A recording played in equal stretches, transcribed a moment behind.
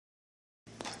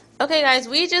Okay, guys,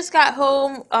 we just got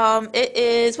home. It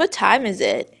is, what time is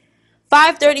it?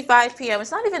 5:35 p.m.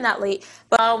 It's not even that late,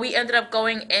 but we ended up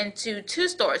going into two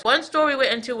stores. One store we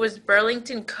went into was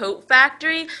Burlington Coat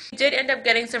Factory. We did end up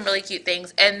getting some really cute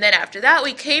things, and then after that,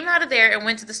 we came out of there and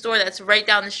went to the store that's right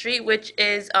down the street, which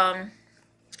is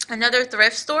another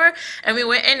thrift store. And we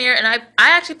went in here, and I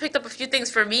actually picked up a few things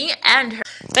for me and her.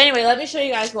 But anyway, let me show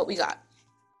you guys what we got.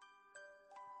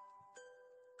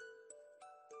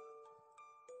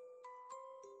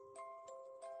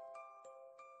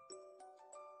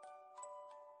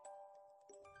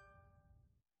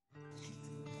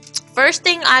 First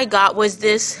thing I got was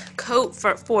this coat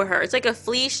for her. It's like a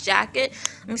fleece jacket.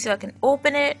 Let me see if I can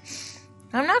open it.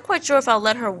 I'm not quite sure if I'll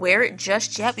let her wear it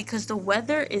just yet because the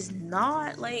weather is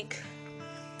not like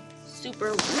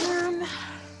super warm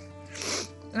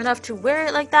enough to wear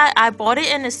it like that. I bought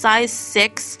it in a size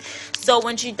 6, so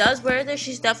when she does wear this,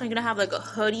 she's definitely gonna have like a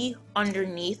hoodie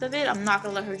underneath of it. I'm not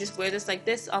gonna let her just wear this like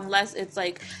this unless it's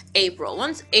like April.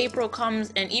 Once April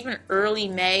comes, and even early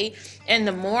May in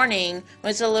the morning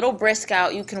when it's a little brisk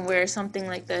out, you can wear something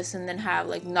like this and then have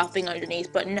like nothing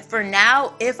underneath. But for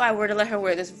now, if I were to let her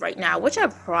wear this right now, which I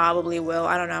probably will,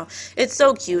 I don't know, it's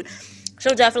so cute,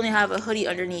 she'll definitely have a hoodie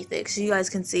underneath it, so you guys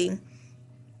can see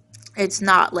it's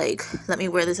not like, let me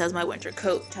wear this as my winter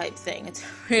coat type thing. It's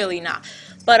really not.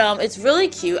 But it's really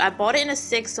cute. I bought it in a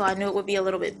 6, so I knew it would be a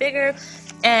little bit bigger.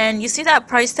 And you see that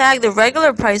price tag? The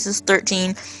regular price is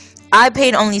 $13. I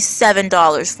paid only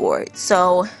 $7 for it.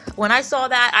 So when I saw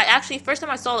that, I actually, first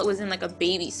time I saw it was in like a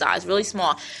baby size, really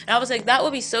small. And I was like, that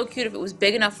would be so cute if it was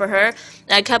big enough for her.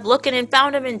 And I kept looking and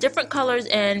found them in different colors.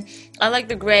 And I like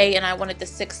the gray, and I wanted the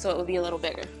 6 so it would be a little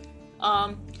bigger.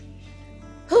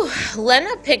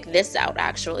 Lena picked this out,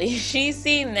 actually. She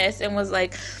seen this and was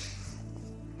like,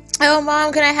 oh,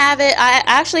 Mom, can I have it? I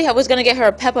actually was going to get her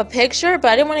a Peppa Pig shirt, but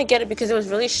I didn't want to get it because it was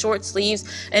really short sleeves,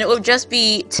 and it would just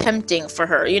be tempting for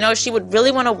her. You know, she would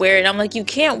really want to wear it. I'm like, you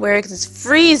can't wear it because it's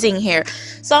freezing here.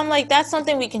 So I'm like, that's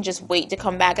something we can just wait to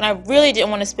come back. And I really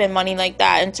didn't want to spend money like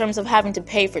that in terms of having to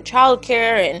pay for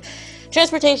childcare and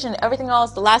transportation and everything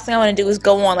else. The last thing I want to do is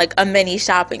go on like a mini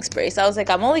shopping spree. So I was like,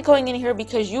 I'm only going in here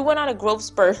because you went on a growth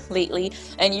spurt lately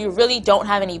and you really don't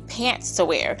have any pants to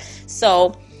wear.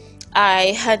 So I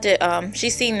had to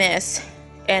she's seen this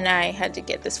and I had to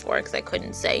get this for her because I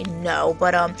couldn't say no.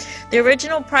 But the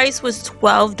original price was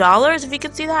 $12, if you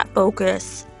can see that.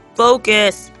 Focus.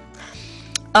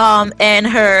 And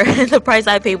her the price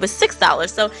I paid was $6,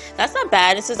 so that's not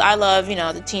bad. It says, I love,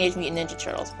 the Teenage Mutant Ninja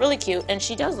Turtles. Really cute, and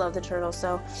she does love the turtles,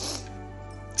 so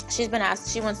she's been asked,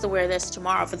 she wants to wear this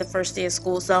tomorrow for the first day of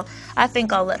school, so I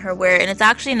think I'll let her wear it. And it's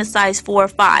actually in a size 4 or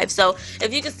 5, so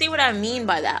if you can see what I mean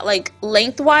by that, like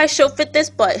lengthwise she'll fit this,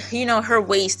 but her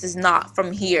waist is not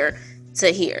from here to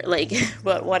here, like,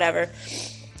 but whatever.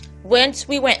 Once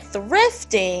we went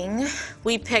thrifting,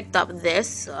 we picked up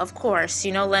this, of course,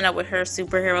 Lena with her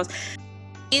superheroes.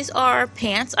 These are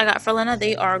pants I got for Lena.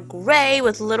 They are gray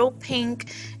with little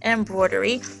pink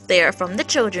embroidery. They are from the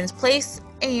Children's Place,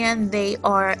 and they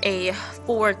are a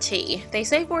 4T. They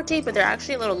say 4T, but they're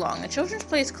actually a little long. The Children's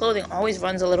Place clothing always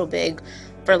runs a little big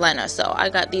for Lena, so I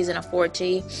got these in a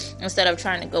 4T instead of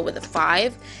trying to go with a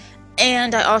 5.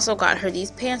 And I also got her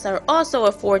these pants that are also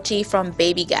a 4T from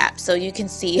Baby Gap. So you can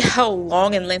see how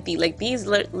long and lengthy, like these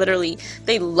literally,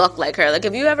 they look like her. Like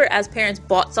if you ever as parents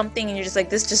bought something and you're just like,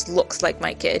 this just looks like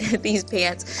my kid. These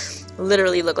pants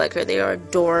literally look like her. They are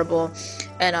adorable.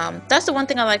 And that's the one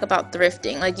thing I like about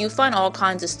thrifting. Like you find all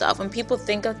kinds of stuff. When people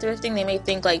think of thrifting, they may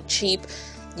think like cheap,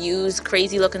 used,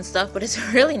 crazy looking stuff. But it's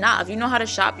really not. If you know how to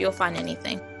shop, you'll find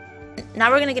anything.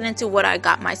 Now we're going to get into what I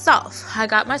got myself. I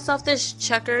got myself this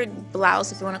checkered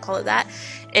blouse, if you want to call it that.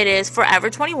 It is Forever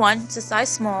 21. It's a size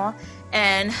small,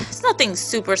 and it's nothing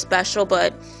super special,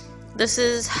 but this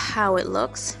is how it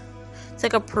looks. It's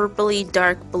like a purpley,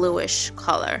 dark bluish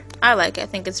color. I like it. I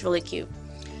think it's really cute.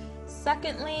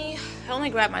 Secondly, I only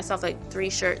grabbed myself like 3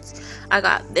 shirts. I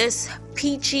got this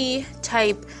peachy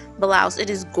type blouse. It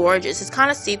is gorgeous. It's kind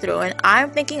of see-through, and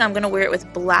I'm thinking I'm gonna wear it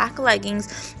with black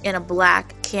leggings and a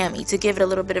black cami to give it a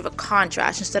little bit of a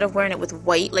contrast instead of wearing it with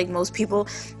white like most people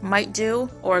might do,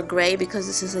 or gray because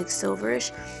this is like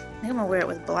silverish. I think I'm gonna wear it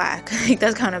with black. I think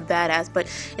that's kind of badass, but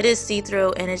it is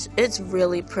see-through and it's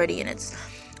really pretty, and it's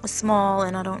small,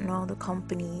 and I don't know the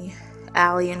company,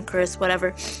 Allie and Chris,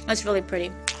 whatever. It's really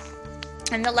pretty.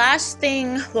 And the last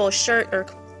thing, well, shirt or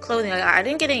clothing I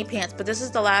didn't get any pants, but this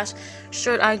is the last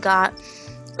shirt I got,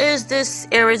 is this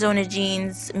Arizona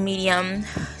jeans medium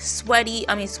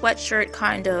sweatshirt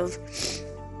kind of.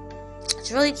 It's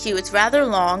really cute. It's rather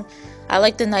long. I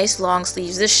like the nice long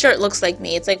sleeves. This shirt looks like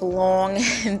me. It's like long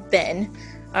and thin.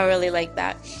 I really like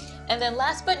that. And then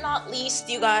last but not least,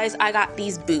 you guys, I got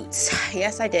these boots.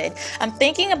 Yes, I did. I'm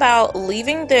thinking about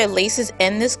leaving the laces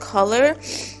in this color.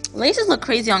 Laces look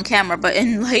crazy on camera, but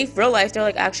in real life, they're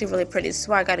like actually really pretty. This is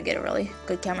why I gotta get a really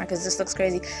good camera, because this looks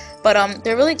crazy. But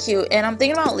they're really cute, and I'm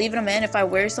thinking about leaving them in. If I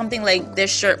wear something like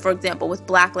this shirt, for example, with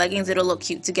black leggings, it'll look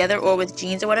cute together, or with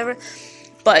jeans or whatever.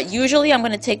 But usually I'm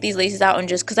going to take these laces out and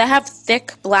just, because I have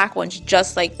thick black ones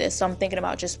just like this, so I'm thinking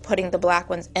about just putting the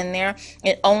black ones in there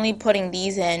and only putting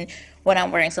these in when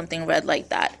I'm wearing something red like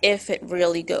that, if it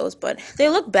really goes. But they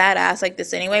look badass like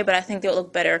this anyway, but I think they'll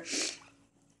look better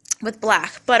with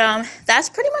black. But that's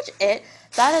pretty much it.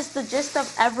 That is the gist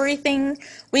of everything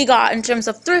we got in terms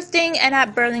of thrifting and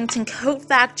at Burlington Coat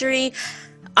Factory.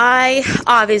 I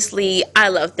love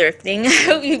thrifting. I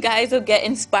hope you guys will get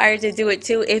inspired to do it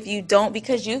too if you don't,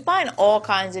 because you find all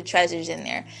kinds of treasures in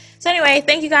there. So anyway,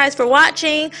 thank you guys for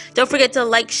watching. Don't forget to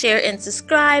like, share, and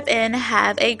subscribe, and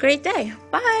have a great day.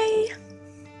 Bye.